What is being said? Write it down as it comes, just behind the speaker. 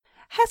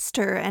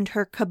Hester and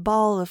her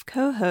cabal of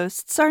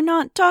co-hosts are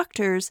not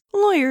doctors,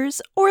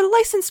 lawyers, or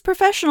licensed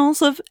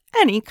professionals of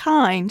any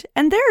kind,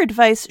 and their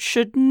advice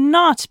should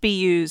not be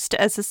used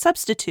as a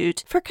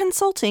substitute for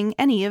consulting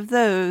any of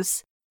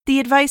those. The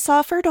advice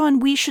offered on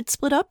We Should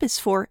Split Up is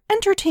for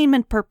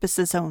entertainment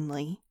purposes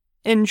only.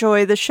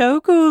 Enjoy the show,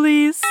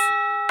 ghoulies!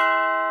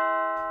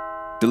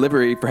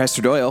 Delivery for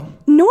Hester Doyle.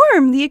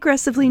 Norm, the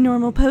aggressively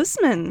normal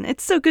postman.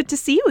 It's so good to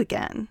see you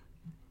again.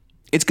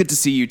 It's good to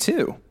see you,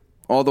 too.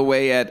 All the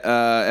way at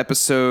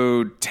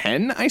episode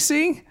 10, I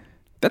see?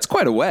 That's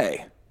quite a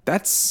way.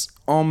 That's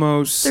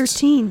almost...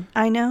 13,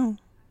 I know.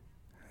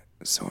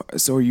 So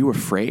are you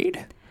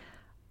afraid?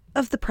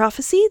 Of the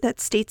prophecy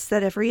that states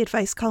that every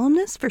advice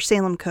columnist for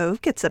Salem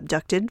Cove gets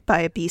abducted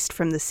by a beast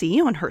from the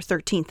sea on her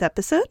 13th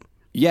episode?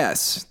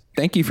 Yes.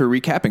 Thank you for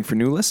recapping for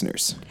new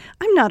listeners.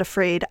 I'm not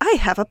afraid. I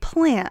have a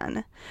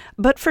plan.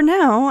 But for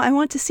now, I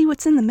want to see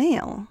what's in the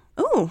mail.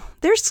 Oh,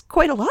 there's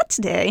quite a lot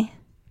today.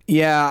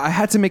 Yeah, I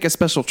had to make a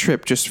special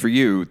trip just for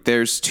you.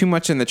 There's too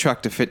much in the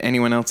truck to fit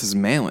anyone else's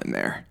mail in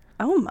there.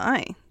 Oh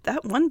my,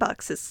 that one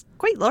box is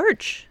quite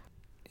large.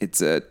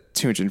 It's a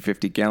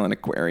 250-gallon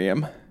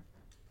aquarium.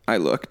 I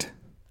looked.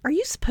 Are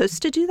you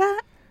supposed to do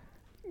that?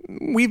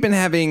 We've been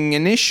having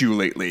an issue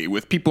lately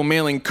with people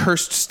mailing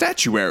cursed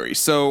statuary,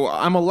 so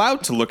I'm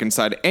allowed to look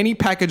inside any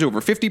package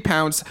over 50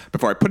 pounds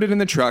before I put it in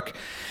the truck.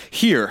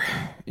 Here,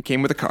 it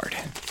came with a card.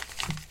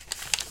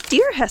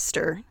 Dear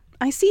Hester,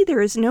 I see there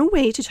is no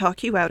way to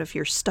talk you out of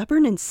your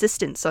stubborn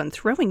insistence on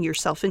throwing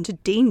yourself into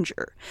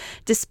danger,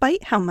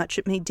 despite how much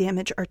it may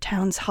damage our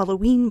town's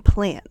Halloween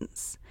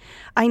plans.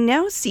 I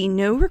now see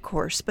no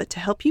recourse but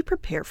to help you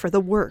prepare for the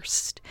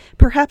worst.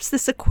 Perhaps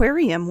this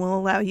aquarium will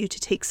allow you to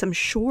take some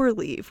shore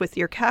leave with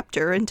your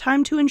captor in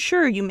time to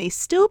ensure you may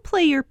still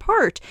play your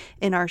part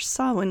in our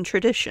Samhain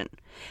tradition.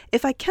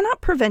 If I cannot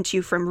prevent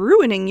you from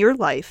ruining your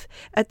life,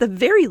 at the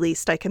very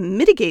least I can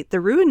mitigate the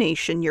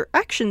ruination your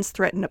actions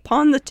threaten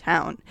upon the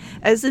town,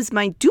 as is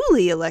my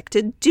duly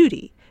elected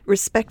duty.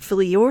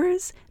 Respectfully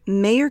yours,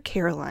 Mayor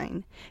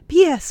Caroline.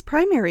 P.S.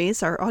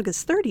 Primaries are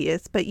August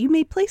 30th, but you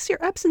may place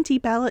your absentee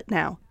ballot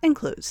now.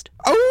 Enclosed.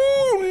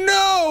 Oh,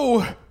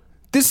 no!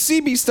 This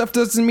CB stuff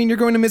doesn't mean you're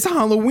going to miss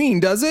Halloween,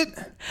 does it?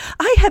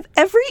 I have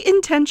every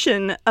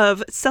intention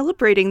of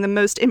celebrating the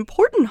most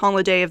important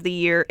holiday of the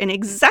year in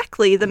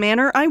exactly the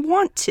manner I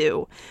want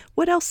to.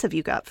 What else have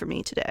you got for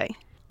me today?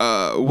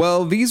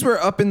 Well, these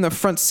were up in the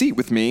front seat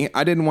with me.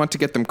 I didn't want to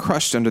get them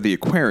crushed under the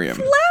aquarium.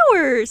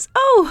 Flowers!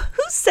 Oh,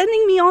 who's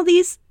sending me all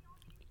these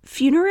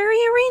funerary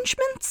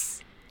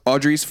arrangements?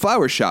 Audrey's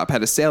flower shop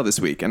had a sale this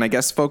week, and I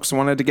guess folks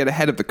wanted to get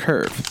ahead of the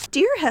curve.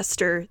 Dear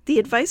Hester, the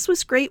advice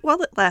was great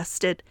while it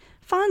lasted.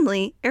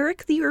 Fondly,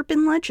 Eric the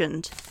Urban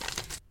Legend.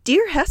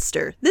 Dear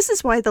Hester, this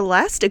is why the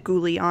last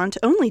Ghoulie Aunt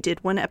only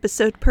did one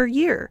episode per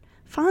year.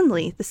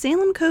 Fondly, the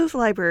Salem Cove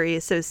Library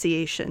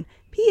Association.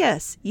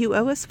 P.S. You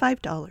owe us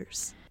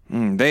 $5.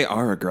 They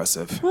are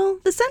aggressive. Well,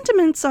 the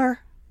sentiments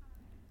are...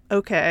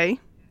 okay.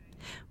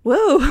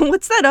 Whoa,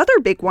 what's that other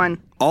big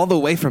one? All the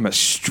way from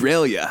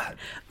Australia.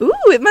 Ooh,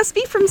 it must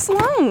be from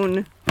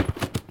Sloan.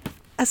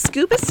 A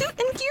scuba suit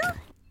and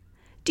gear?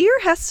 Dear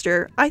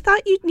Hester, I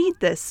thought you'd need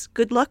this.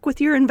 Good luck with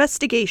your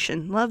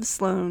investigation. Love,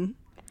 Sloan.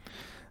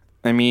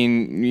 I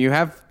mean, you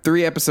have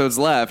 3 episodes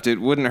left. It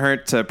wouldn't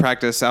hurt to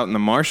practice out in the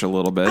marsh a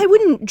little bit. I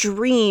wouldn't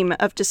dream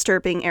of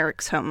disturbing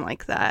Eric's home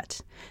like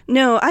that.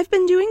 No, I've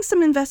been doing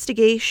some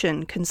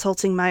investigation,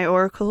 consulting my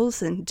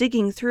oracles and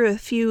digging through a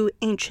few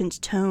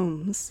ancient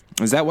tomes.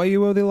 Is that why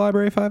you owe the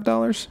library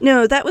 $5?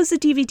 No, that was a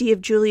DVD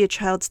of Julia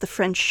Child's The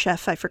French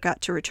Chef I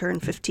forgot to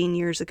return 15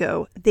 years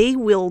ago. They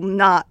will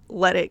not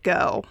let it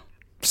go.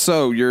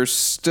 So, you're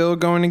still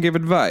going to give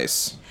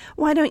advice?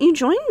 Why don't you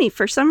join me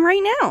for some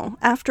right now?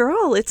 After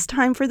all, it's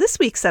time for this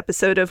week's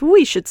episode of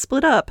We Should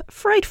Split Up,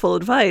 frightful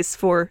advice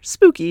for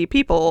spooky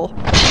people.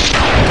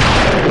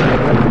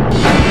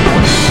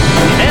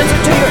 Answer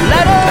to your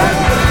letter.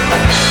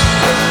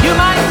 You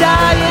might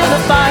die in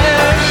a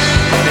fire.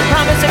 They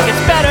promise it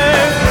gets better.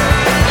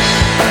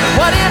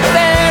 What if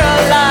they're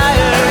a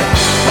liar?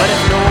 What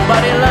if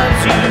nobody loves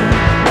you?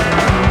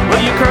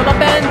 Will you curl up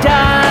and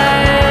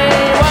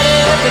die? What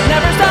if it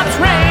never stops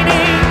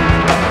raining?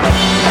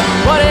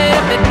 What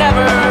if it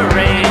never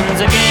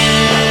rains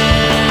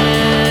again?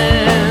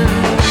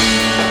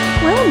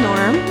 Well,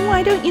 Norm,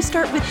 why don't you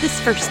start with this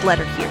first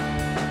letter here?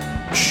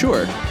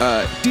 Sure.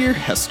 Dear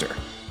Hester,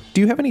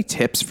 do you have any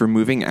tips for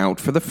moving out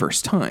for the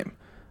first time?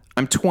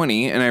 I'm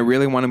 20 and I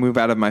really want to move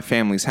out of my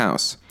family's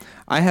house.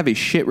 I have a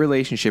shit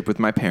relationship with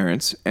my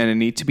parents and I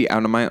need to be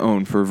out on my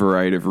own for a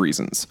variety of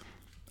reasons.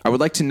 I would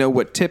like to know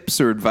what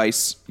tips or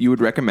advice you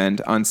would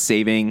recommend on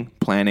saving,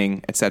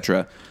 planning,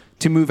 etc.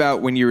 to move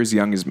out when you're as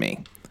young as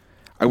me.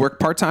 I work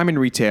part-time in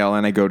retail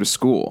and I go to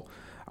school.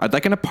 I'd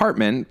like an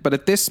apartment, but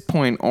at this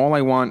point, all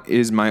I want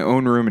is my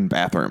own room and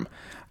bathroom.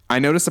 I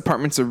notice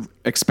apartments are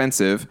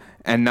expensive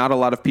and not a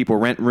lot of people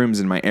rent rooms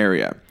in my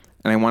area,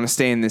 and I want to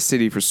stay in this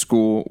city for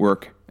school,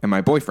 work, and my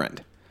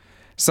boyfriend.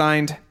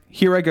 Signed,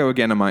 Here I Go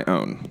Again on My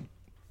Own.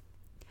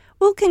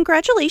 Well,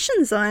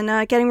 congratulations on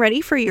getting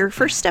ready for your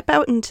first step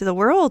out into the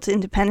world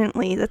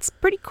independently. That's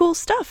pretty cool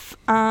stuff.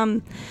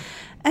 And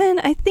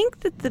I think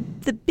that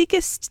the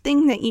biggest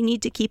thing that you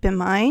need to keep in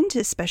mind,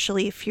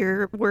 especially if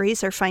your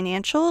worries are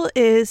financial,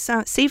 is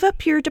save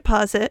up your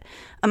deposit,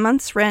 a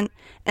month's rent,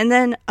 and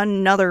then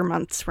another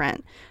month's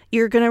rent.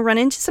 You're going to run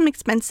into some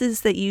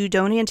expenses that you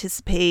don't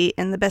anticipate,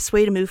 and the best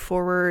way to move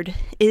forward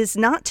is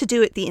not to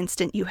do it the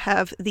instant you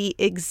have the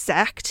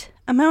exact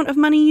amount of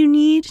money you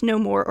need, no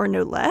more or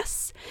no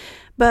less,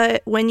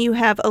 but when you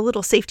have a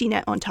little safety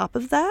net on top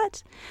of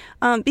that,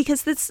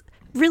 because that's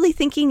really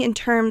thinking in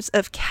terms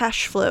of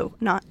cash flow,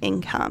 not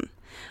income.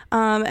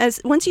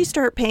 As once you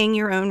start paying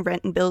your own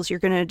rent and bills, you're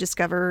going to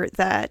discover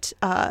that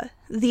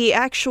the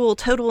actual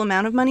total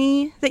amount of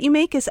money that you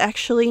make is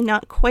actually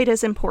not quite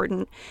as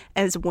important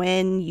as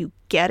when you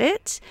get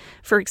it.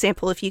 For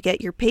example, if you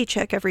get your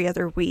paycheck every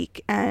other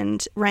week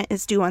and rent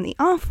is due on the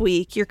off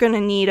week, you're going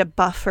to need a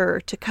buffer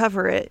to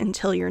cover it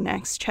until your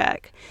next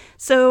check.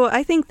 So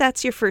I think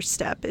that's your first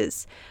step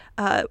is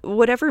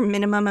whatever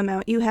minimum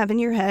amount you have in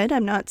your head.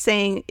 I'm not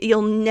saying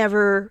you'll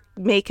never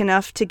make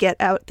enough to get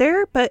out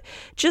there, but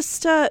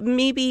just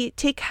maybe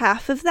take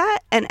half of that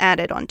and add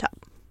it on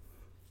top.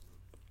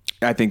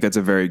 I think that's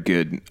a very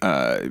good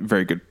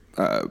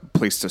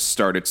place to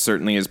start. It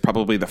certainly is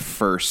probably the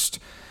first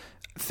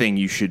thing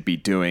you should be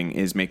doing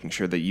is making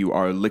sure that you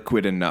are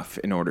liquid enough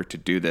in order to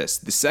do this.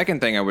 The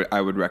second thing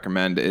I would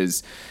recommend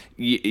is,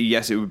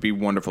 yes, it would be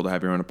wonderful to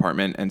have your own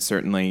apartment, and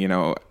certainly,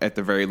 at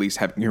the very least,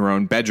 having your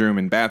own bedroom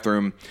and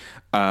bathroom.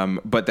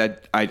 But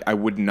that I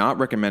would not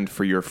recommend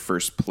for your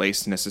first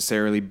place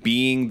necessarily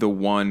being the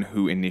one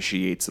who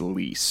initiates a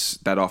lease.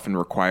 That often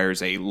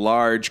requires a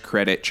large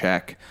credit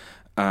check.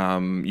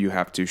 You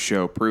have to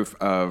show proof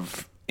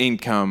of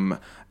income.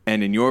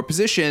 And in your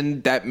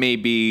position, that may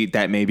be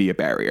a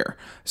barrier.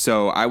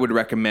 So I would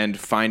recommend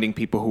finding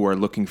people who are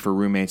looking for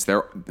roommates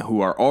there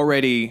who are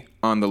already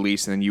on the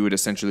lease, and then you would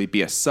essentially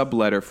be a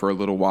subletter for a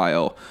little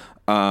while.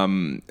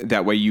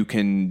 That way you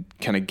can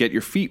kind of get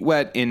your feet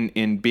wet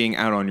in being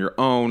out on your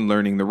own,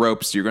 learning the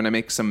ropes. You're going to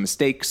make some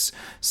mistakes.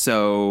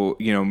 So,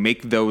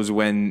 make those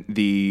when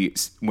the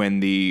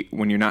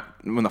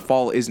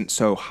fall isn't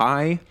so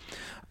high,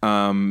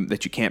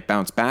 that you can't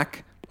bounce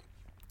back,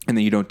 and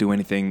then you don't do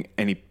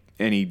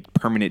any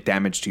permanent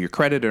damage to your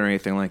credit or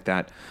anything like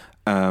that,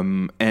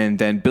 and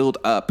then build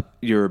up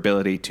your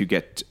ability to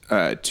get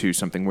to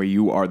something where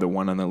you are the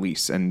one on the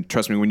lease. And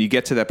trust me, when you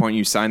get to that point,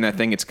 you sign that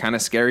thing, it's kind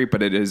of scary,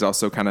 but it is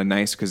also kind of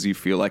nice because you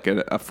feel like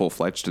a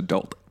full-fledged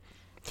adult.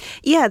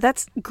 Yeah,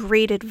 that's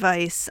great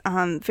advice.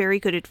 Very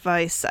good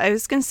advice. I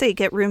was going to say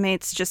get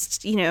roommates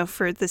just,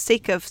 for the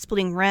sake of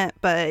splitting rent,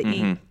 but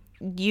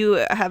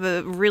you have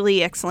a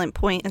really excellent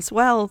point as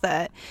well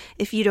that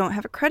if you don't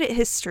have a credit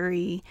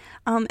history,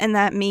 and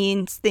that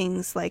means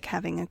things like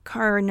having a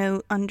car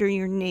note under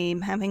your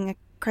name, having a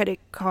credit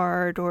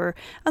card, or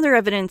other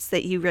evidence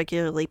that you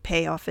regularly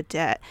pay off a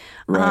debt,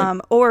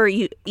 right. Or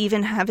you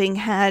even having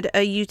had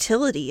a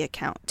utility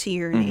account to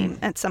your name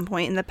at some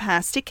point in the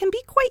past, it can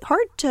be quite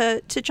hard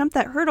to jump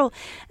that hurdle.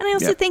 And I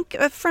also think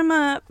from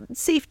a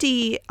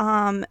safety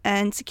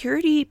and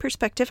security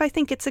perspective, I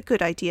think it's a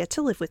good idea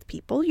to live with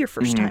people your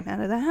first time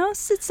out of the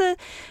house. It's a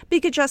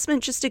big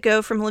adjustment just to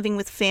go from living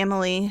with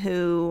family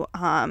who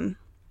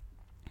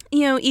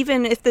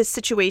even if the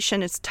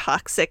situation is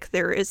toxic,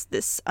 there is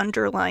this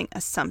underlying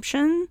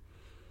assumption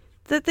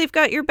that they've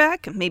got your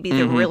back. Maybe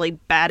they're really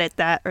bad at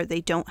that, or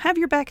they don't have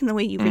your back in the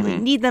way you really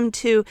need them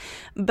to.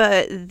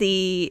 But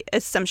the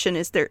assumption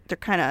is they're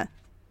kind of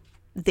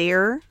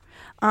there.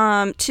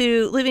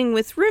 To living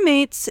with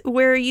roommates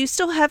where you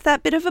still have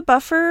that bit of a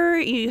buffer,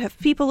 you have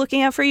people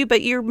looking out for you,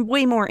 but you're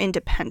way more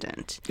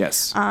independent.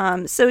 Yes.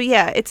 So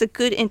yeah, it's a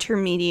good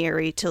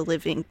intermediary to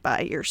living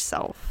by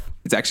yourself.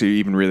 It's actually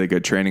even really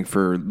good training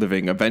for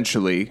living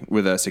eventually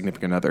with a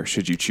significant other,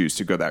 should you choose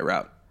to go that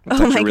route.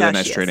 It's actually really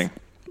nice training.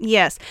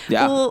 Yes.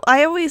 Yeah. Well,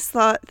 I always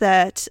thought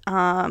that,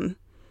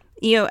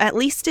 at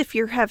least if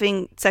you're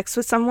having sex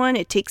with someone,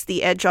 it takes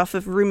the edge off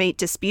of roommate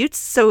disputes.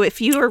 So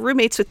if you are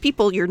roommates with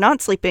people you're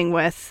not sleeping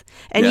with,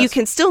 and you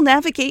can still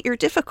navigate your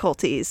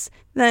difficulties,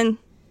 then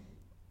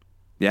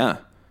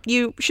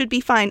you should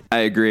be fine. I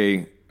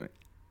agree.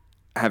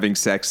 Having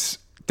sex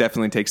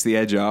definitely takes the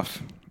edge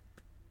off.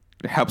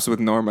 It helps with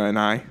Norma and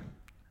I.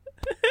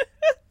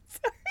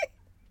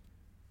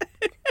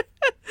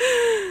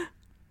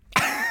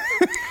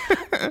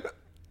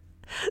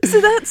 So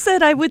that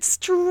said, I would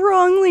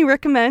strongly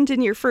recommend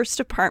in your first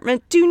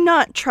apartment, do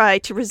not try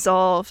to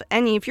resolve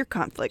any of your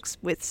conflicts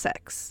with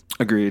sex.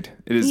 Agreed.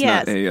 It is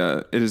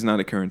not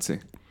a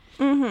currency.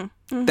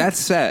 That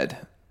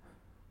said,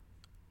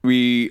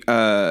 we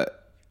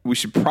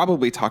should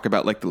probably talk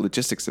about the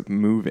logistics of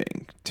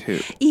moving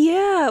too.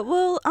 Yeah,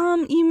 well,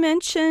 you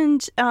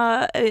mentioned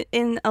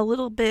in a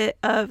little bit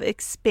of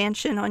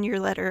expansion on your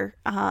letter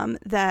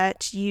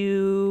that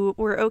you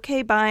were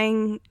okay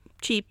buying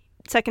cheap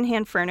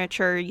secondhand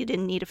furniture. You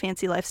didn't need a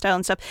fancy lifestyle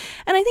and stuff.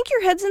 And I think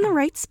your head's in the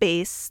right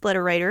space,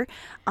 letter writer.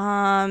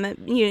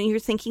 You're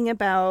thinking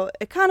about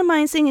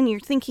economizing, and you're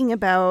thinking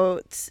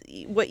about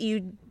what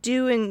you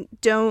do and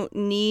don't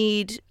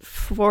need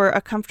for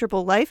a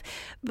comfortable life.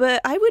 But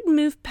I would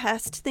move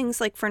past things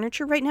like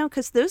furniture right now,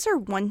 because those are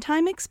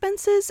one-time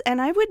expenses,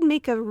 and I would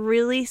make a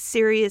really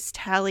serious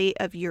tally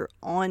of your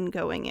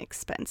ongoing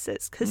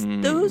expenses, because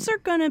those are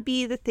going to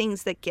be the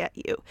things that get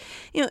you.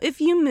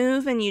 If you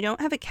move and you don't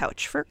have a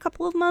couch for a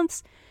couple of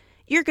months,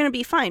 you're going to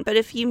be fine. But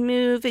if you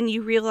move and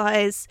you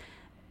realize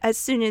as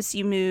soon as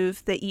you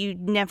move that you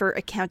never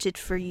accounted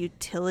for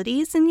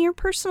utilities in your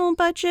personal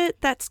budget,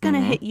 that's going to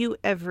hit you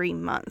every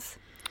month.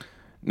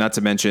 Not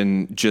to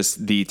mention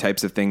just the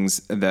types of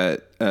things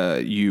that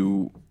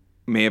you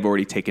may have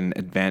already taken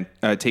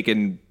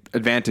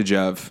advantage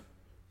of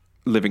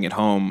living at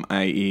home,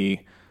 i.e.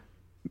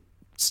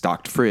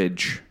 stocked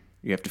fridge.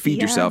 You have to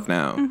feed yourself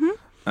now.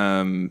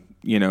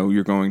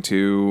 You're going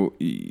to,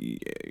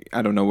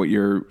 I don't know what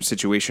your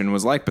situation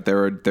was like, but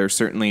there are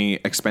certainly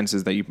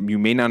expenses that you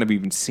may not have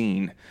even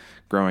seen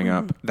growing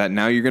up that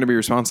now you're going to be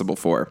responsible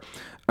for.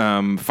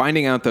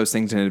 Finding out those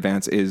things in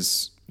advance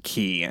is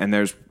key. And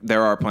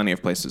there are plenty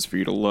of places for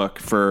you to look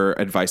for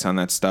advice on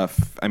that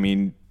stuff. I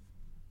mean,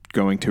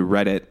 going to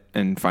Reddit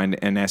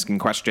and asking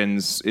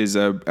questions is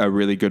a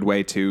really good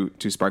way to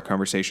spark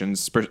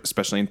conversations,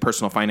 especially in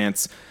personal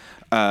finance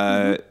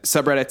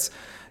subreddits.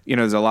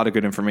 There's a lot of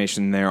good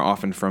information there,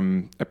 often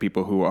from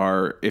people who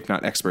are, if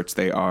not experts,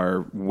 they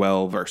are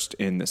well versed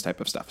in this type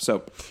of stuff.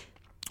 So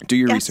do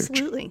your research.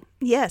 Absolutely.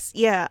 Yes.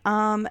 Yeah.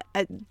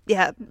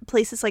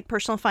 Places like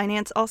Personal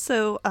Finance.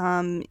 Also,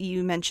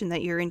 you mentioned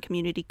that you're in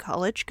community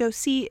college. Go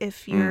see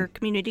if your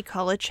community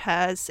college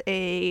has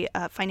a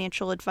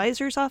financial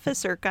advisor's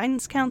office or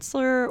guidance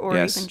counselor, or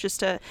even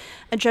just a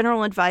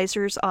general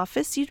advisor's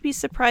office. You'd be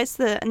surprised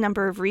the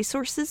number of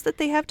resources that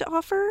they have to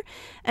offer.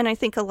 And I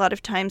think a lot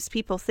of times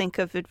people think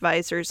of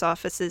advisors'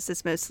 offices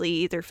as mostly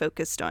either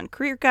focused on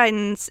career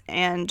guidance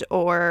and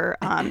or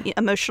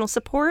emotional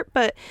support,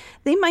 but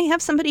they might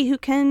have somebody who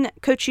can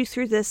coach you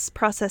through this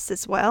process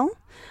as well.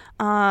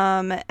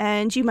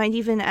 And you might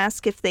even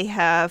ask if they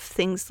have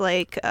things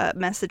like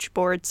message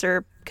boards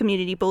or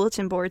community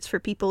bulletin boards for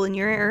people in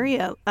your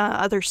area,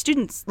 other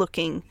students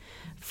looking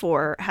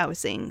for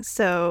housing.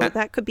 So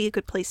that could be a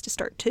good place to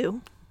start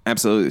too.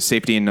 Absolutely.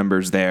 Safety in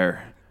numbers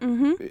there.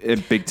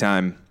 Big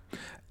time.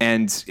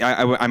 And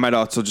I might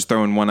also just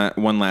throw in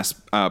one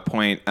last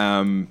point.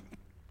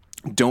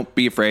 Don't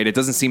be afraid. It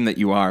doesn't seem that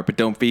you are, but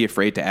don't be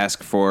afraid to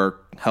ask for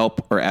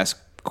help or ask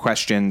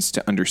questions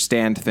to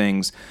understand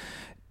things.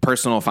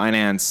 Personal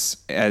finance,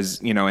 as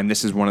you know, and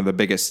this is one of the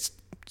biggest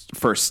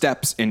first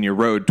steps in your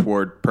road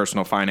toward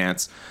personal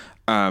finance,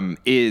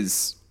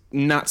 is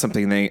not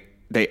something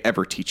they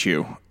ever teach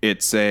you.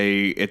 It's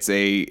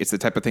the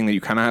type of thing that you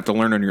kind of have to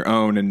learn on your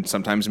own, and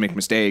sometimes make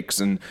mistakes.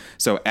 And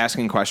so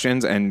asking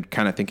questions and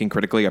kind of thinking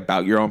critically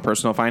about your own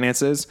personal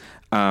finances,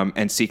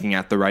 and seeking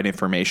out the right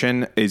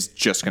information is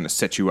just going to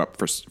set you up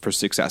for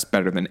success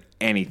better than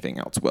anything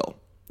else will.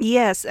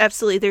 Yes,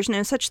 absolutely. There's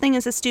no such thing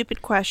as a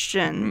stupid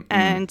question.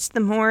 And the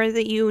more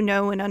that you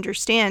know and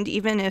understand,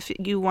 even if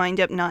you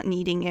wind up not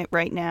needing it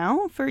right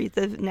now for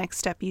the next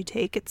step you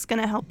take, it's going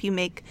to help you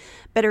make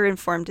better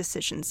informed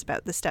decisions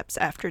about the steps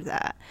after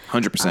that.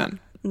 100%.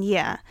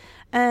 Yeah.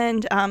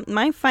 And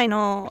my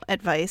final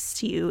advice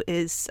to you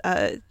is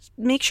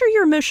make sure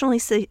your emotionally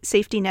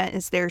safety net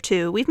is there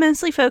too. We've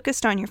mostly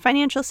focused on your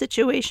financial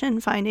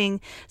situation,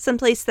 finding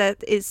someplace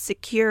that is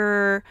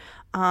secure,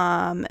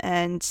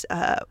 and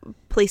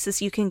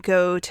places you can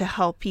go to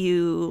help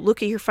you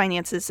look at your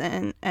finances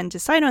and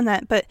decide on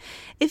that. But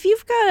if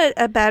you've got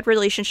a bad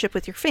relationship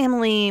with your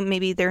family,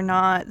 maybe they're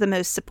not the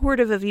most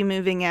supportive of you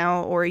moving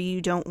out, or you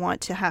don't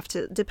want to have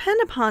to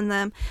depend upon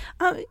them,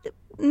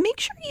 make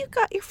sure you've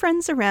got your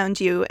friends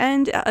around you.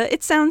 And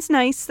it sounds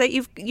nice that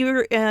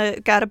you're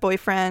got a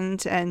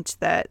boyfriend and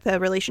that the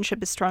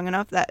relationship is strong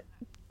enough that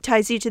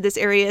ties you to this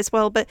area as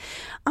well, but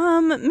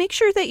make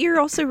sure that you're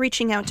also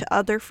reaching out to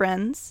other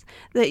friends,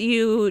 that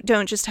you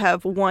don't just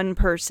have one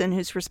person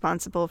who's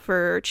responsible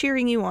for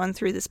cheering you on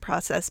through this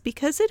process,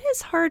 because it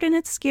is hard and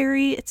it's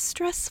scary, it's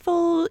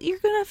stressful. You're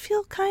gonna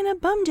feel kind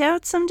of bummed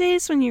out some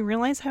days when you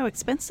realize how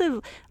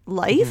expensive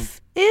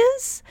life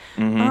is.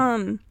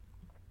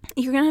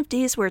 You're gonna have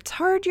days where it's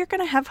hard. You're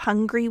gonna have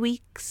hungry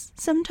weeks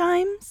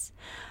sometimes.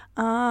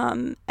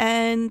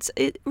 And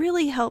it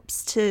really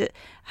helps to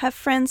have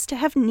friends, to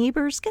have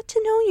neighbors, get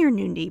to know your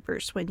new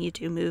neighbors when you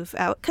do move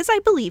out. Because I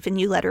believe in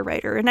you, letter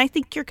writer, and I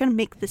think you're going to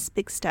make this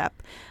big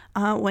step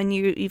when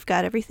you've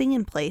got everything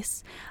in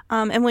place.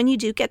 And when you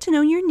do get to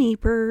know your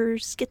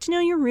neighbors, get to know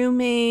your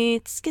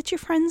roommates, get your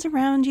friends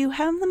around you,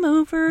 have them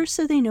over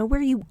so they know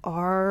where you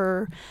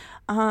are.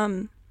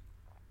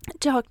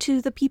 Talk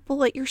to the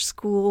people at your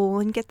school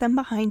and get them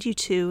behind you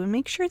too, and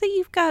make sure that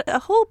you've got a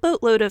whole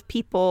boatload of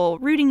people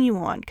rooting you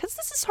on, because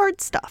this is hard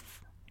stuff.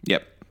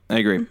 Yep, I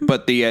agree.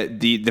 But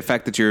the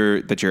fact that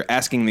you're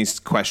asking these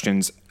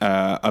questions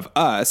of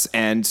us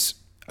and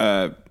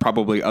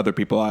probably other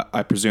people,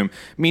 I presume,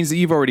 means that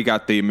you've already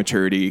got the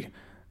maturity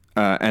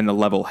and the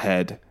level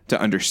head to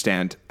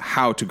understand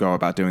how to go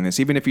about doing this.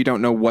 Even if you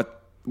don't know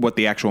what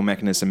the actual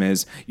mechanism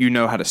is, you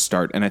know how to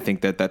start, and I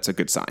think that that's a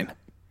good sign.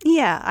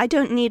 Yeah, I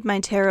don't need my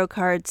tarot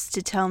cards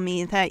to tell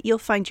me that you'll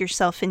find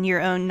yourself in your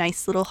own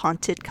nice little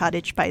haunted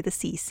cottage by the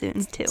sea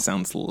soon, too.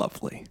 Sounds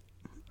lovely.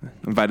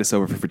 Invite us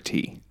over for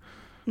tea.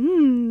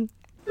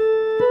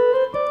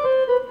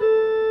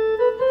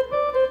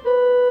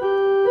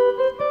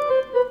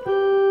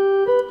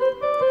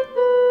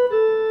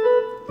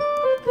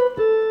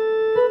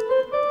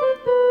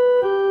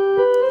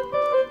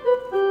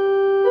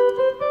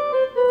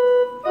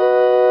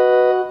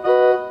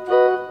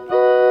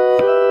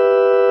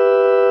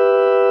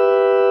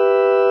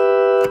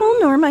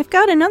 I've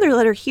got another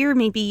letter here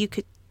maybe you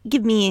could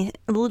give me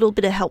a little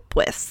bit of help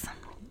with.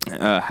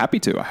 Happy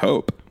to, I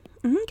hope.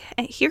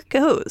 Okay, here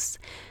goes.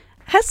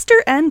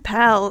 Hester and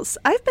pals,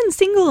 I've been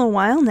single a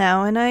while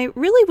now, and I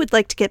really would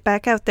like to get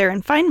back out there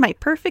and find my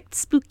perfect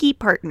spooky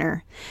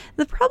partner.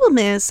 The problem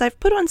is, I've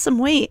put on some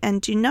weight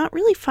and do not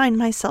really find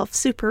myself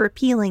super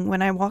appealing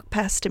when I walk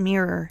past a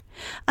mirror.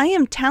 I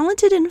am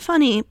talented and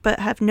funny, but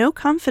have no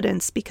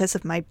confidence because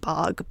of my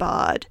bog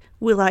bod.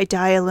 Will I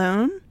die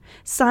alone?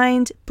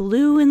 Signed,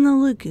 Blue in the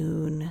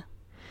Lagoon.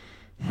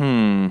 Do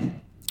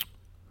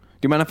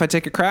you mind if I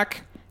take a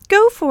crack?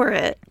 Go for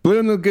it. Blue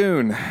in the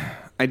Lagoon.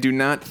 I do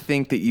not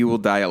think that you will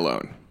die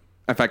alone.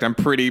 In fact, I'm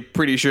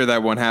pretty sure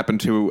that won't happen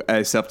to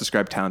a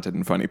self-described talented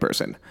and funny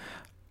person.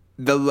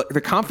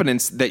 The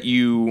confidence that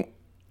you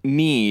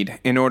need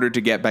in order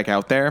to get back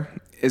out there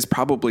is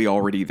probably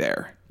already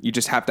there. You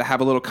just have to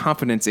have a little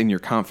confidence in your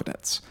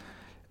confidence.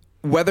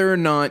 Whether or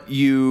not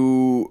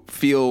you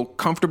feel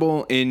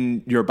comfortable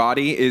in your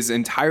body is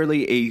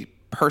entirely a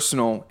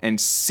personal and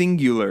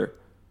singular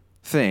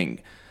thing.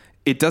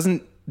 It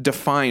doesn't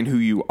define who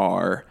you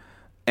are.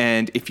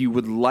 And if you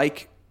would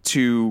like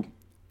to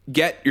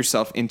get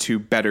yourself into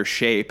better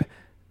shape,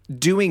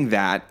 doing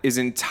that is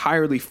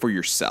entirely for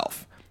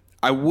yourself.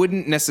 I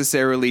wouldn't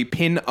necessarily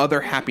pin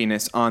other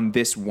happiness on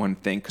this one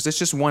thing because it's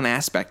just one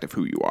aspect of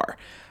who you are.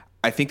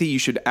 I think that you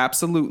should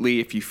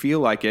absolutely, if you feel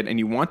like it and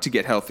you want to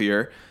get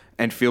healthier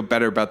and feel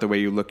better about the way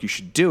you look, you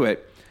should do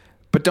it.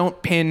 But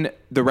don't pin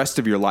the rest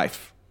of your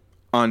life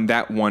on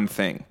that one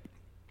thing,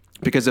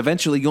 because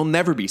eventually you'll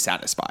never be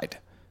satisfied.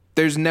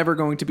 There's never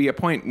going to be a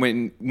point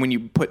when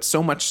you put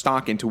so much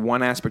stock into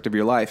one aspect of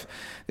your life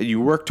that you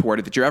work toward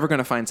it that you're ever going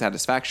to find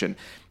satisfaction.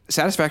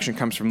 Satisfaction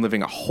comes from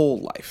living a whole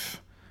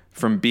life,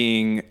 from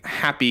being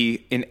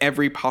happy in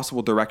every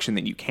possible direction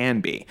that you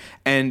can be.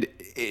 And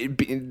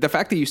the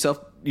fact that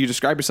you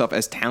describe yourself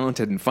as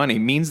talented and funny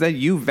means that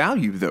you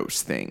value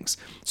those things.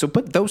 So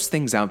put those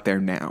things out there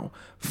now.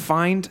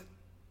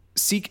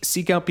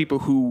 Seek out people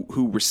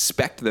who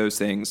respect those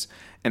things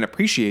and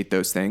appreciate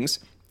those things,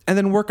 and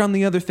then work on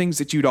the other things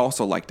that you'd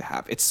also like to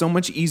have. It's so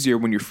much easier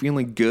when you're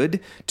feeling good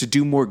to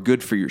do more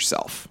good for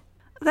yourself.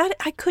 That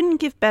I couldn't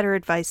give better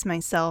advice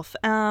myself.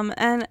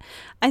 And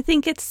I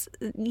think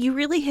you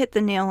really hit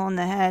the nail on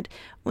the head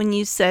when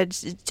you said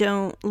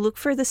don't look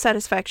for the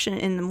satisfaction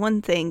in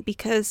one thing,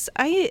 because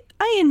I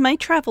in my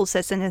travels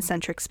as an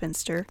eccentric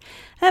spinster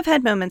have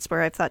had moments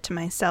where I've thought to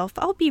myself,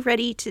 I'll be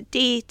ready to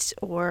date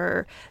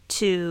or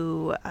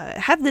to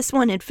have this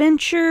one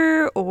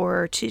adventure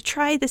or to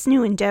try this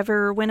new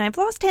endeavor when I've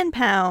lost 10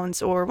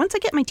 pounds or once I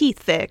get my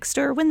teeth fixed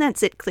or when that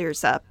zit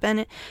clears up. And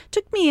it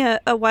took me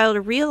a while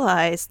to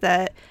realize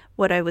that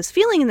what I was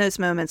feeling in those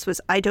moments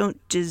was I don't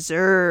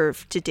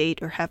deserve to date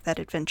or have that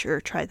adventure or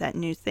try that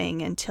new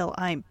thing until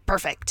I'm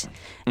perfect.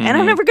 Mm-hmm. And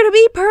I'm never going to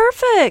be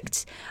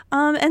perfect.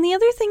 And the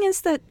other thing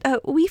is that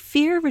we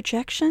fear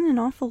rejection an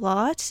awful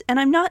lot. And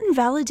I'm not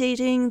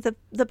invalidating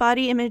the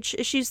body image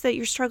issues that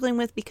you're struggling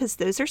with, because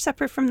those are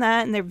separate from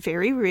that and they're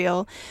very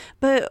real.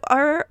 But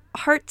our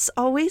hearts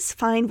always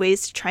find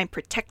ways to try and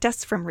protect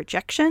us from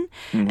rejection.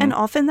 Mm-hmm. And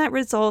often that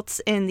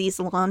results in these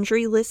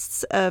laundry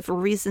lists of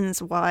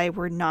reasons why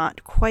we're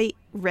not quite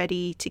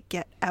ready to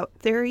get out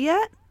there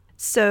yet.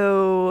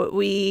 So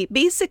we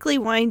basically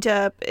wind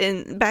up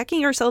in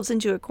backing ourselves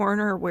into a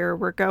corner where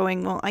we're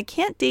going, well, I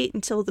can't date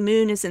until the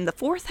moon is in the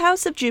 4th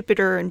house of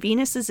Jupiter and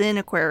Venus is in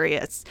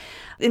Aquarius,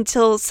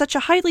 until such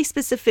a highly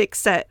specific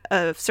set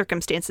of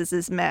circumstances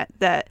is met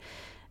that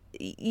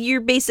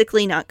you're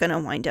basically not going to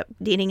wind up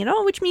dating at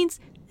all, which means,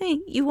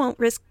 hey, you won't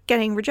risk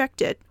getting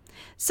rejected.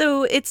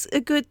 So it's a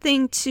good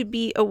thing to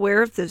be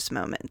aware of those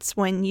moments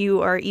when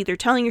you are either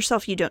telling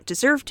yourself you don't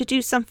deserve to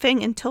do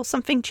something until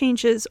something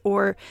changes,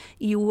 or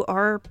you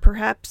are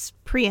perhaps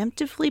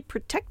preemptively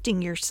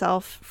protecting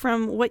yourself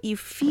from what you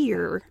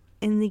fear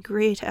in the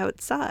great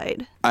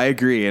outside. I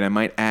agree, and I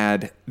might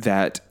add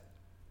that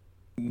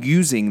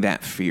using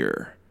that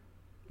fear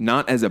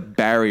not as a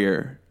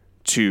barrier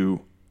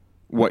to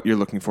what you're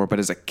looking for, but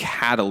as a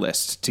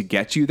catalyst to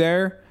get you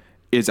there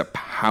is a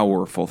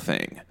powerful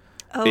thing.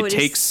 Oh, it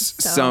takes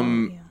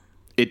some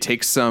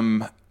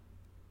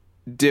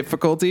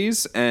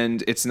difficulties,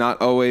 and it's not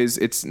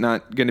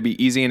going to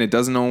be easy, and it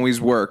doesn't always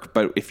work.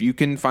 But if you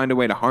can find a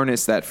way to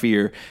harness that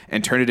fear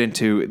and turn it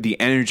into the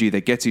energy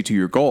that gets you to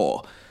your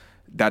goal,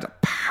 that's a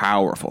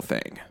powerful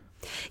thing.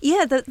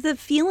 Yeah, the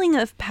feeling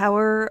of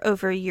power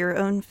over your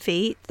own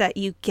fate that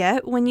you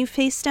get when you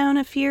face down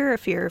a fear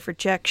of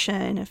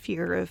rejection, a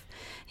fear of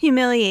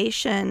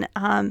humiliation,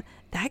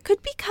 that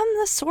could become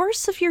the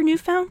source of your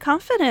newfound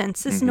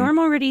confidence. As Norm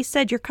already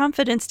said, your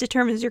confidence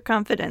determines your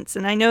confidence.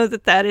 And I know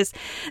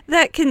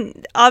that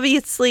can,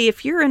 obviously,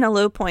 if you're in a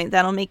low point,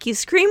 that'll make you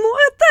scream,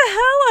 what the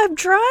hell? I'm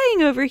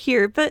trying over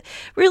here. But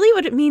really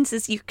what it means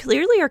is you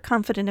clearly are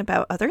confident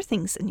about other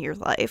things in your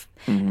life.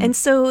 And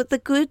so the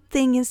good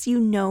thing is you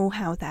know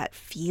how that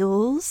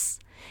feels.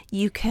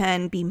 You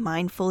can be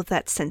mindful of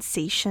that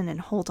sensation and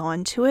hold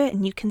on to it.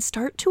 And you can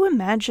start to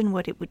imagine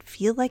what it would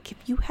feel like if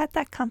you had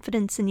that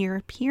confidence in your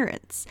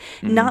appearance.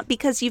 Not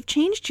because you've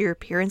changed your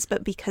appearance,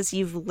 but because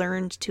you've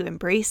learned to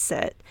embrace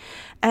it.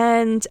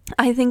 And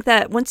I think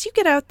that once you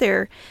get out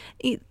there,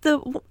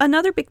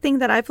 another big thing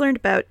that I've learned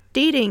about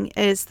dating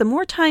is the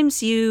more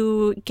times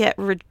you get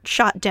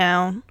shot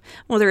down,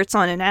 whether it's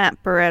on an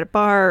app or at a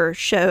bar or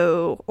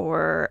show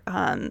or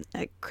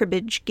a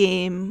cribbage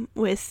game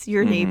with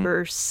your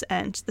neighbors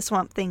and the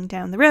Swamp Thing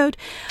down the road.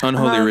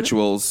 Unholy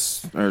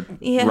rituals are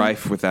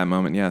rife with that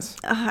moment, yes.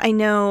 I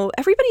know.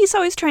 Everybody's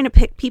always trying to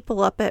pick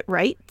people up at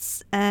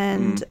rights,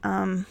 and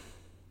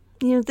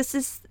this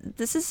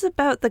is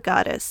about the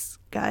goddess,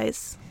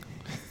 guys.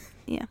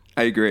 Yeah.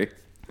 I agree.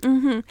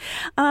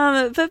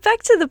 But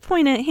back to the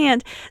point at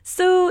hand.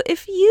 So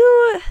if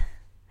you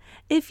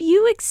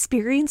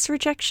experience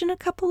rejection a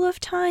couple of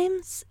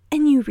times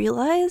and you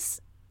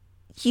realize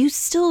you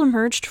still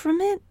emerged from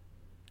it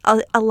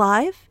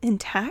alive,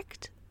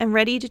 intact, and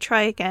ready to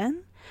try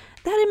again,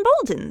 that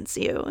emboldens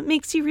you. It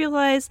makes you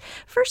realize,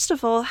 first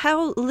of all,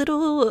 how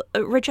little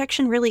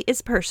rejection really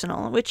is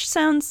personal, which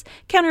sounds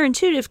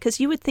counterintuitive because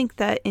you would think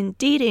that in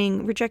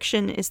dating,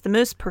 rejection is the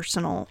most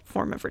personal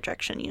form of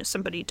rejection.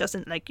 Somebody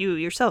doesn't like you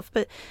yourself,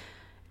 but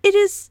it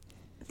is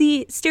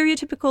the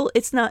stereotypical,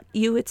 it's not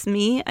you, it's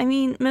me. I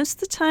mean, most of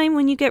the time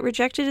when you get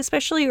rejected,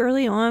 especially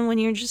early on, when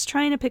you're just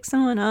trying to pick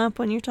someone up,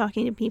 when you're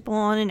talking to people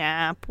on an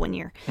app, when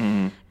you're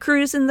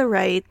cruising the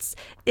rights,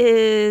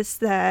 is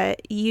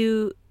that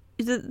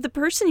the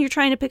person you're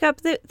trying to pick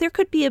up, there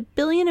could be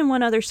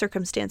 1,000,000,001 other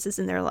circumstances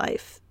in their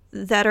life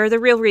that are the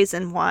real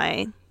reason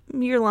why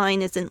your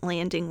line isn't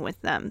landing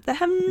with them, that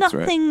have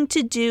nothing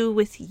to do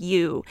with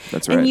you.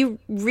 That's right. And you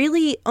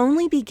really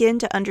only begin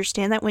to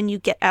understand that when you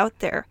get out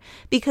there.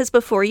 Because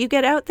before you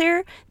get out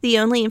there, the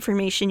only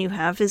information you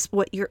have is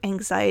what your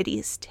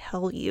anxieties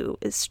tell you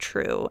is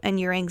true. And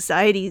your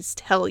anxieties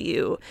tell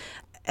you,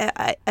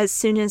 as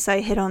soon as I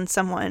hit on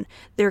someone,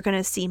 they're going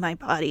to see my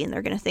body and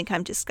they're going to think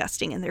I'm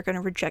disgusting and they're going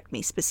to reject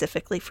me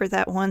specifically for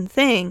that one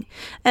thing.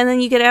 And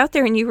then you get out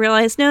there and you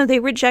realize, no, they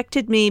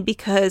rejected me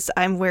because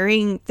I'm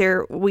wearing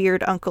their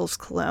weird uncle's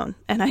cologne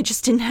and I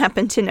just didn't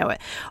happen to know it.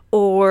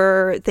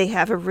 Or they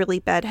have a really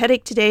bad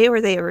headache today,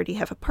 or they already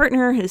have a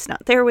partner who's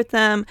not there with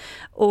them,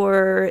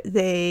 or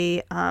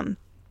they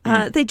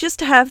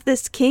just have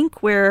this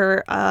kink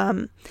where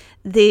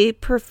they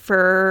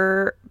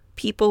prefer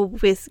people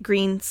with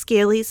green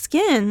scaly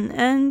skin,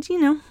 and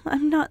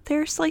I'm not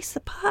their slice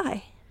of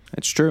pie.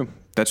 That's true.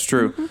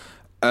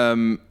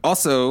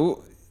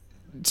 Also,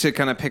 to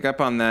kind of pick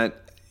up on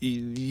that,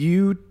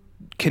 you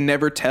can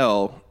never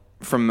tell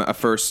from a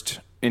first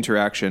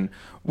interaction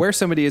where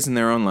somebody is in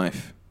their own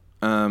life.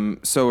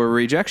 So a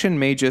rejection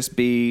may just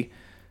be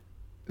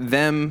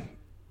them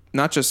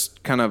not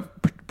just kind of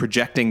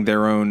projecting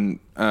their own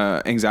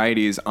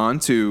anxieties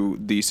onto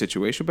the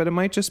situation, but it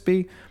might just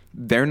be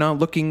they're not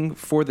looking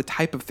for the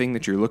type of thing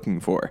that you're looking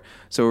for.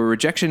 So a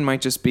rejection might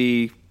just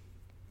be,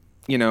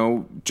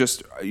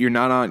 just you're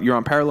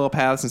on parallel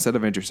paths instead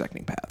of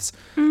intersecting paths.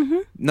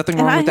 Nothing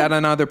wrong with that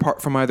on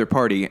from either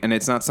party, and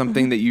it's not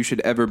something that you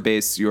should ever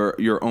base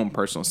your own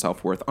personal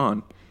self-worth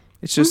on.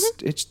 It's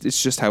just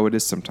it's just how it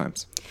is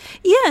sometimes.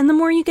 Yeah, and the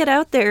more you get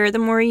out there, the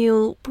more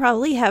you'll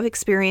probably have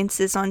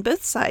experiences on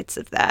both sides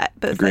of that,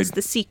 both Agreed. as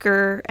the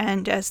seeker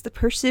and as the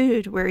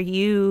pursued, where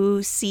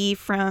you see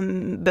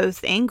from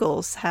both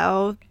angles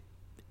how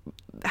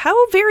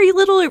very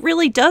little it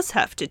really does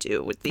have to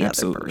do with the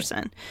other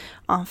person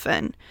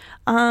often.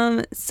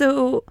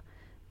 So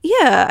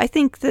yeah, I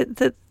think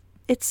that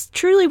it's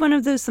truly one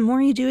of those, the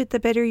more you do it, the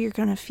better you're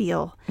going to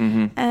feel.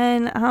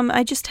 And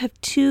I just have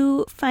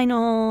two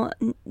final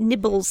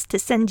nibbles to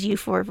send you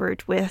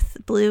forward with,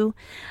 Blue.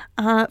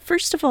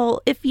 First of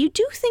all, if you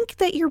do think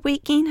that your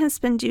weight gain has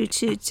been due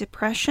to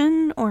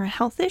depression or a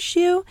health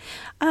issue,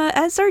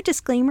 as our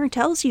disclaimer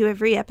tells you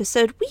every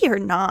episode, we are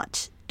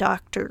not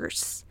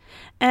doctors.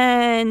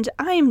 And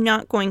I am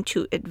not going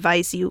to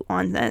advise you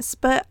on this,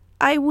 but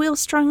I will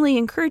strongly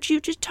encourage you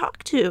to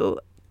talk to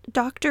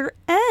doctor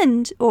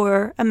and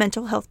or a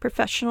mental health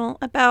professional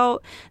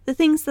about the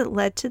things that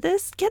led to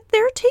this. Get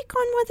their take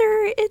on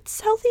whether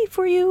it's healthy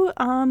for you.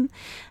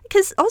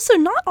 Because also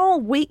not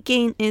all weight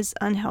gain is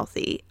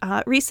unhealthy.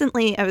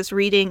 Recently, I was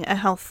reading a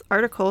health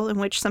article in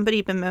which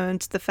somebody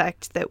bemoaned the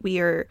fact that we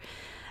are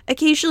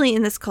occasionally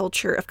in this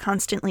culture of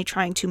constantly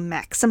trying to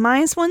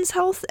maximize one's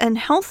health, and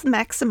health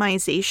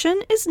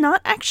maximization is not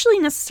actually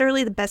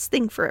necessarily the best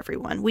thing for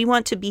everyone. We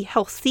want to be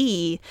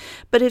healthy,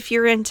 but if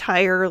your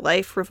entire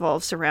life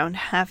revolves around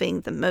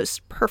having the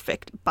most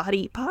perfect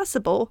body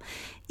possible,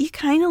 you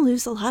kind of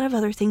lose a lot of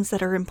other things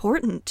that are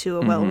important to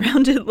a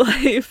well-rounded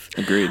life.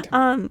 Agreed.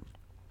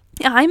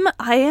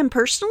 I am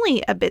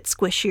personally a bit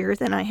squishier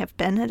than I have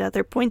been at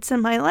other points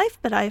in my life,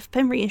 but I've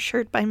been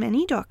reassured by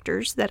many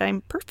doctors that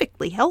I'm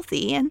perfectly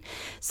healthy, and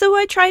so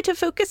I try to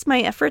focus my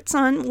efforts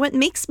on what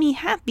makes me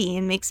happy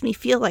and makes me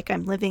feel like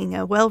I'm living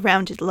a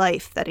well-rounded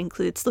life that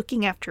includes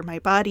looking after my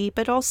body,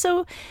 but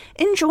also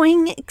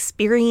enjoying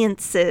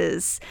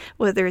experiences,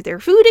 whether they're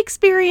food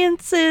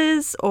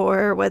experiences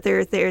or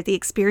whether they're the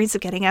experience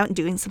of getting out and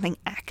doing something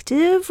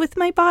active with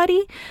my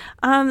body.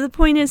 The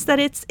point is that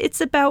it's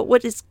about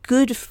what is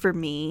good for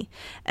me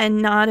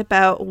and not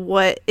about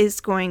what is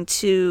going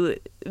to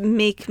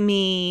make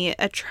me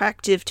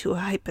attractive to a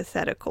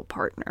hypothetical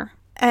partner.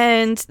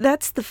 And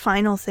that's the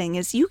final thing,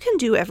 is you can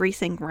do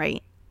everything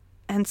right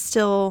and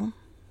still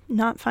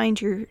not find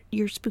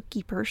your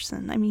spooky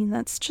person. I mean,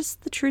 that's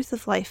just the truth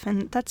of life,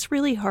 and that's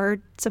really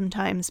hard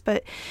sometimes,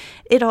 but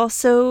it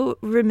also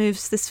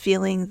removes this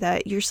feeling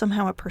that you're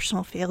somehow a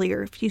personal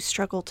failure if you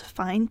struggle to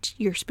find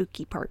your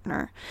spooky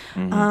partner.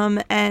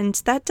 And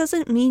that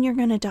doesn't mean you're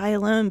going to die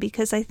alone,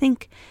 because I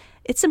think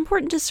it's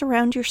important to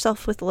surround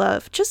yourself with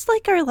love, just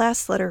like our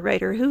last letter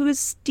writer, who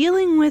was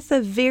dealing with a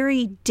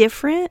very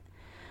different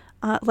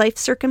life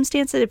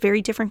circumstance and a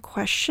very different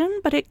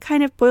question, but it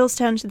kind of boils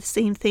down to the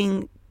same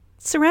thing.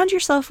 Surround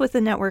yourself with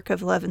a network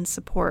of love and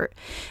support,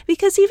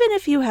 because even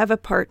if you have a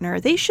partner,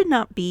 they should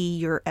not be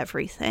your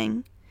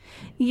everything.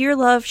 Your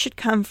love should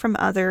come from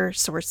other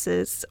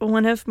sources.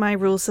 One of my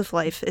rules of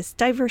life is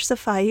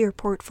diversify your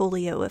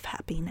portfolio of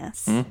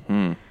happiness.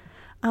 And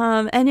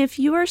if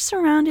you are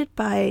surrounded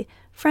by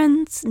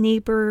friends,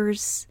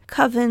 neighbors,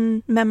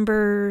 coven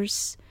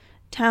members,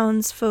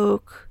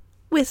 townsfolk,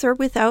 with or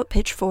without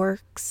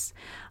pitchforks,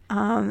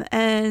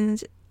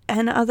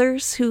 and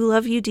others who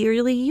love you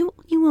dearly, you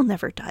will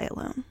never die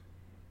alone.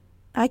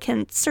 I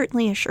can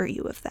certainly assure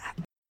you of that.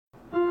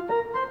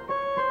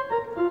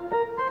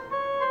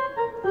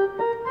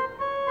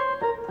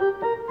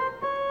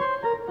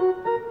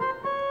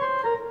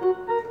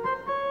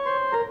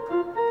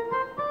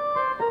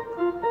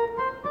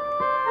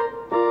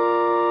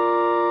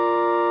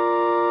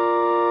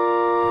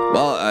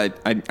 Well,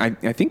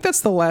 I think that's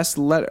the last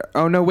letter.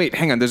 Oh, no, wait,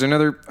 hang on. There's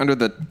another under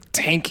the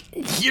tank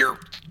here.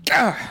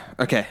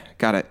 Okay,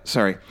 got it.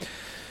 Sorry.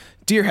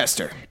 Dear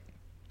Hester,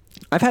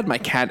 I've had my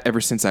cat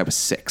ever since I was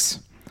 6.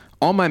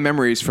 All my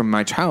memories from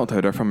my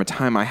childhood are from a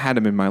time I had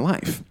him in my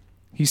life.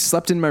 He's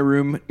slept in my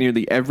room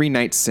nearly every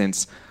night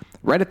since,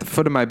 right at the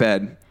foot of my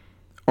bed,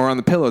 or on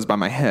the pillows by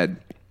my head.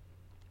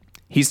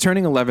 He's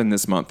turning 11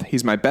 this month.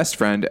 He's my best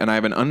friend, and I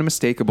have an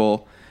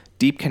unmistakable,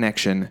 deep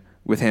connection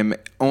with him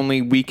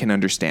only we can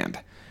understand.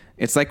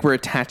 It's like we're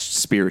attached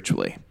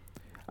spiritually.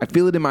 I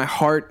feel it in my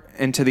heart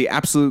and to the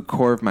absolute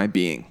core of my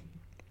being.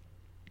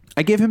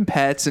 I give him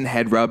pets and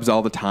head rubs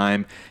all the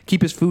time,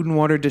 keep his food and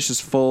water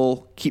dishes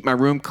full, keep my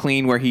room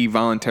clean where he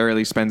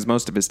voluntarily spends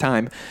most of his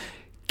time,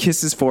 kiss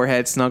his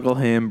forehead, snuggle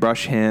him,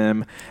 brush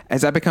him.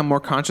 As I become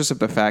more conscious of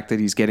the fact that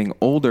he's getting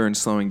older and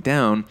slowing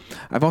down,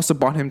 I've also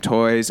bought him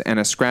toys and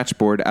a scratch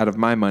board out of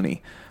my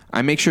money.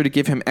 I make sure to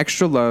give him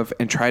extra love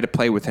and try to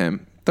play with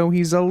him, though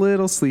he's a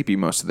little sleepy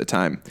most of the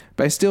time,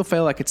 but I still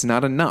feel like it's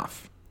not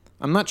enough.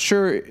 I'm not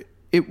sure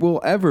it will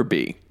ever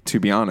be, to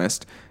be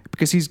honest,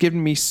 because he's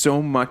given me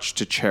so much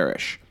to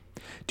cherish.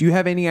 Do you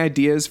have any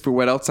ideas for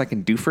what else I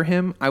can do for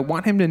him? I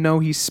want him to know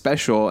he's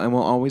special and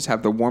will always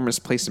have the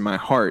warmest place in my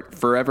heart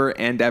forever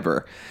and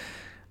ever.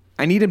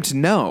 I need him to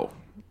know.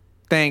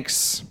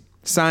 Thanks.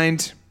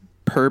 Signed,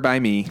 Per by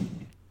me.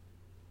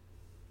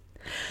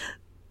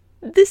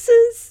 This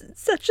is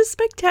such a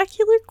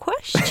spectacular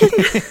question.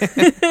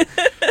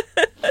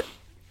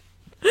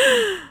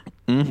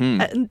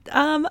 And,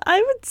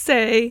 I would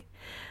say,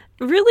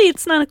 really,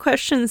 it's not a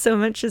question so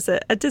much as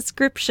a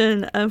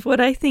description of what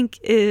I think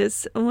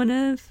is one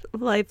of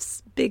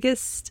life's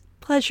biggest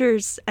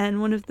pleasures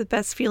and one of the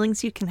best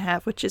feelings you can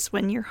have, which is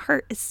when your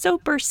heart is so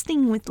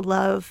bursting with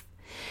love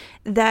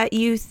that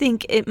you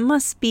think it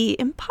must be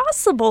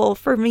impossible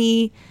for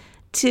me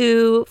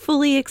to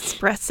fully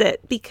express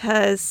it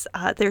because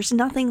there's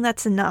nothing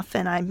that's enough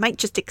and I might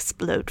just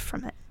explode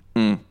from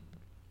it.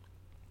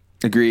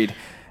 Agreed.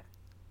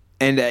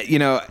 And,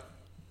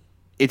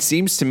 it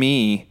seems to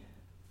me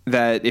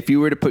that if you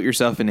were to put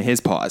yourself in his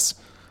paws,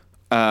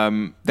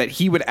 that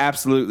he would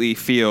absolutely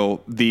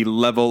feel the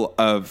level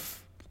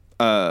of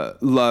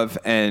love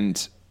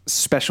and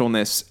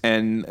specialness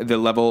and the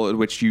level at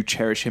which you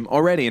cherish him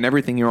already and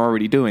everything you're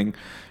already doing.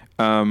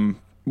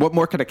 what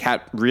more could a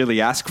cat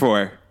really ask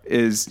for?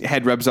 Is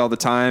head rubs all the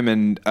time,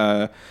 and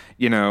a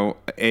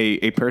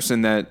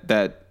person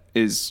that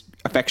is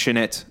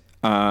affectionate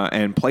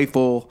and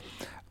playful,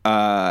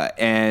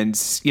 and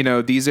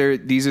these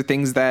are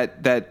things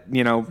that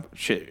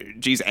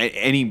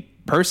any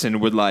person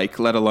would like,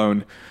 let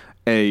alone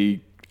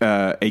a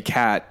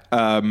cat.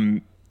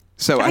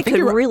 So I think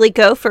could really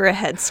go for a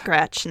head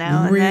scratch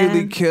now.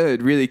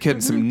 Really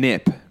could some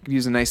nip. Could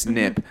use a nice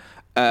nip.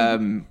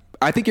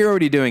 I think you're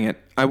already doing it.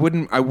 I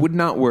would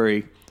not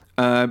worry.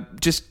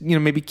 Just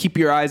maybe keep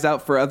your eyes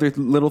out for other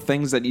little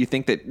things that you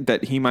think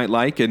that he might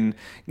like, and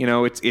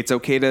it's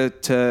okay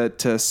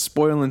to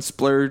spoil and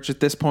splurge at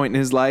this point in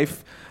his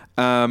life.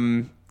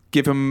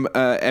 Give him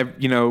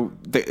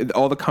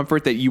all the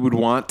comfort that you would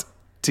want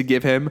to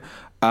give him,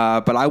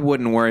 but I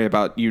wouldn't worry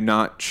about you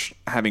not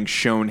having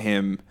shown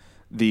him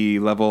the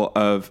level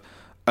of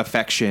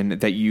affection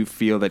that you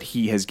feel that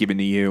he has given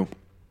to you.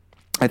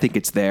 I think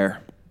it's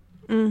there.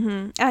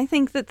 I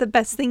think that the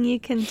best thing you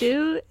can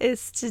do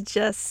is to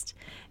just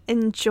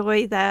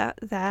enjoy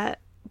that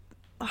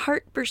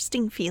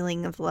heart-bursting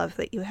feeling of love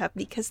that you have,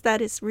 because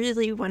that is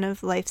really one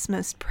of life's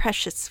most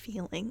precious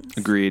feelings.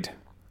 Agreed.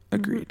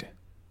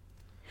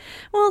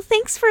 Well,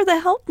 thanks for the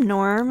help,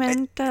 Norm,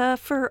 and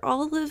for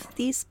all of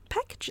these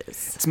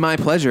packages. It's my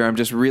pleasure. I'm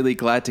just really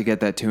glad to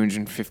get that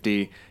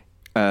 250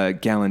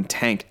 gallon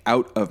tank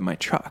out of my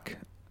truck.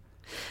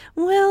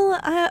 Well,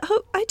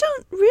 I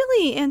don't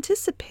really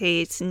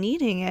anticipate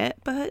needing it,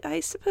 but I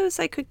suppose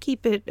I could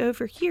keep it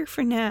over here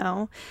for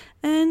now.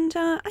 And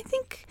I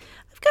think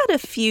I've got a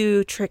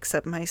few tricks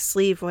up my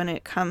sleeve when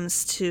it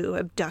comes to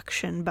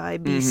abduction by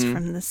beasts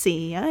from the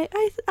sea. I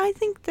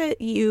think that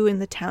you and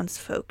the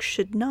townsfolk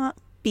should not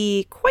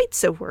be quite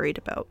so worried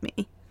about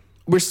me.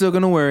 We're still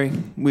going to worry.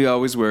 We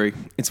always worry.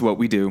 It's what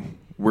we do.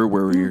 We're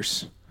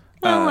worriers.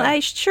 Well, I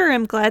sure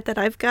am glad that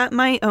I've got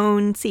my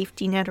own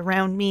safety net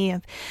around me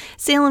of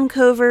Salem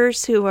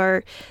Covers who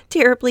are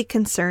terribly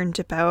concerned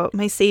about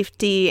my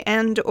safety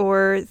and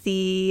or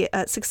the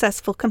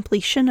successful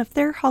completion of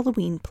their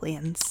Halloween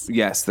plans.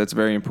 Yes, that's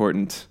very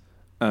important.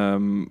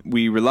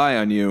 We rely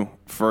on you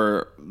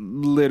for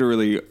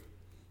literally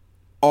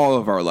all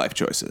of our life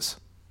choices.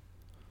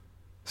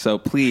 So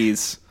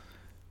please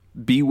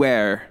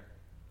beware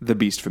the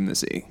beast from the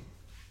sea.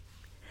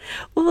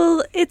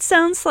 Well, it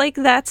sounds like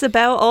that's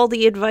about all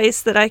the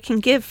advice that I can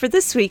give for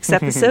this week's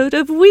episode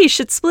of We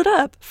Should Split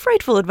Up,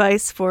 frightful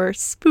advice for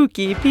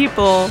spooky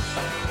people.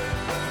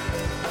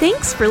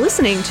 Thanks for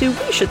listening to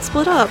We Should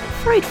Split Up,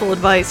 frightful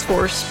advice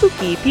for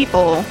spooky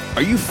people.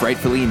 Are you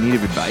frightfully in need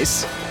of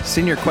advice?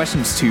 Send your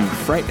questions to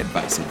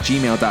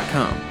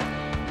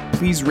frightadvice@gmail.com.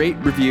 Please rate,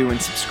 review,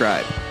 and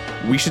subscribe.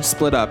 We Should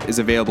Split Up is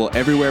available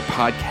everywhere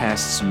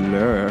podcasts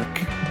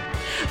lurk.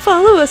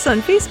 Follow us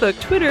on Facebook,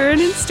 Twitter, and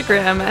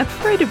Instagram at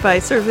Fright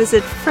Advice, or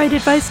visit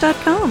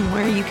frightadvice.com,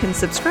 where you can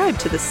subscribe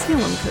to the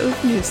Salem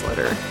Cove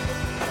newsletter.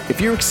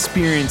 If you're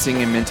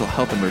experiencing a mental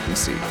health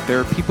emergency, there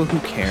are people who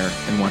care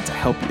and want to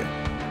help you.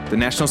 The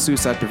National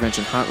Suicide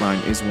Prevention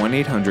Hotline is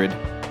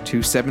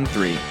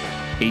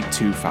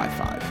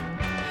 1-800-273-8255.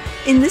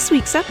 In this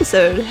week's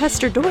episode,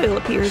 Hester Doyle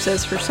appears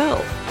as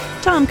herself.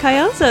 Tom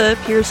Kayaza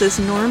appears as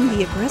Norm,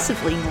 the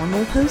aggressively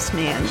normal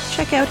postman.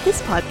 Check out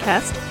his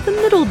podcast, The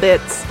Middle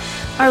Bits.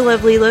 Our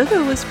lovely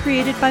logo was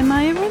created by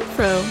Maya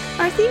Renfro.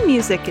 Our theme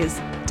music is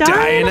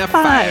Die in a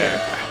Fire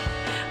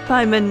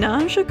by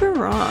Menage a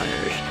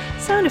Garage.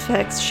 Sound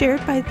effects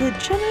shared by the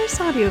generous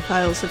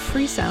audiophiles of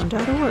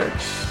freesound.org.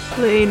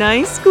 Play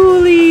nice,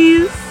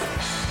 schoolies!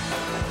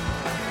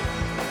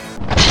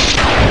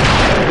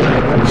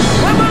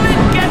 When will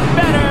it get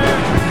better?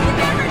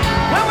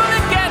 When will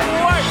it get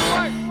worse?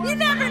 You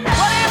never know.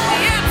 What if the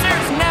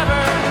answer's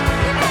never?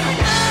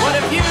 What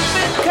if you've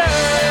been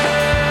cursed?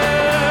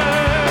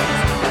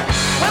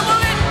 When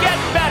will it get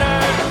better?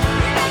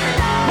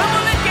 When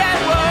will it get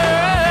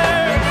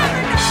worse?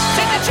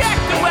 Should you check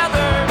the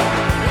weather?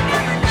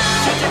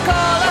 Should you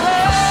call a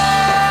hearse?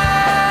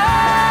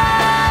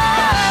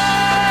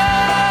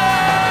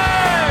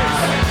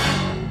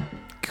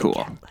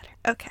 Cool.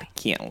 Okay.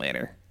 Can't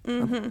later.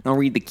 I'll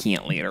read the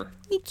can't later.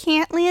 You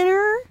can't,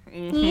 Leonard?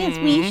 Yes,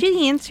 we should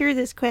answer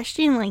this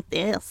question like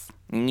this.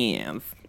 Yes.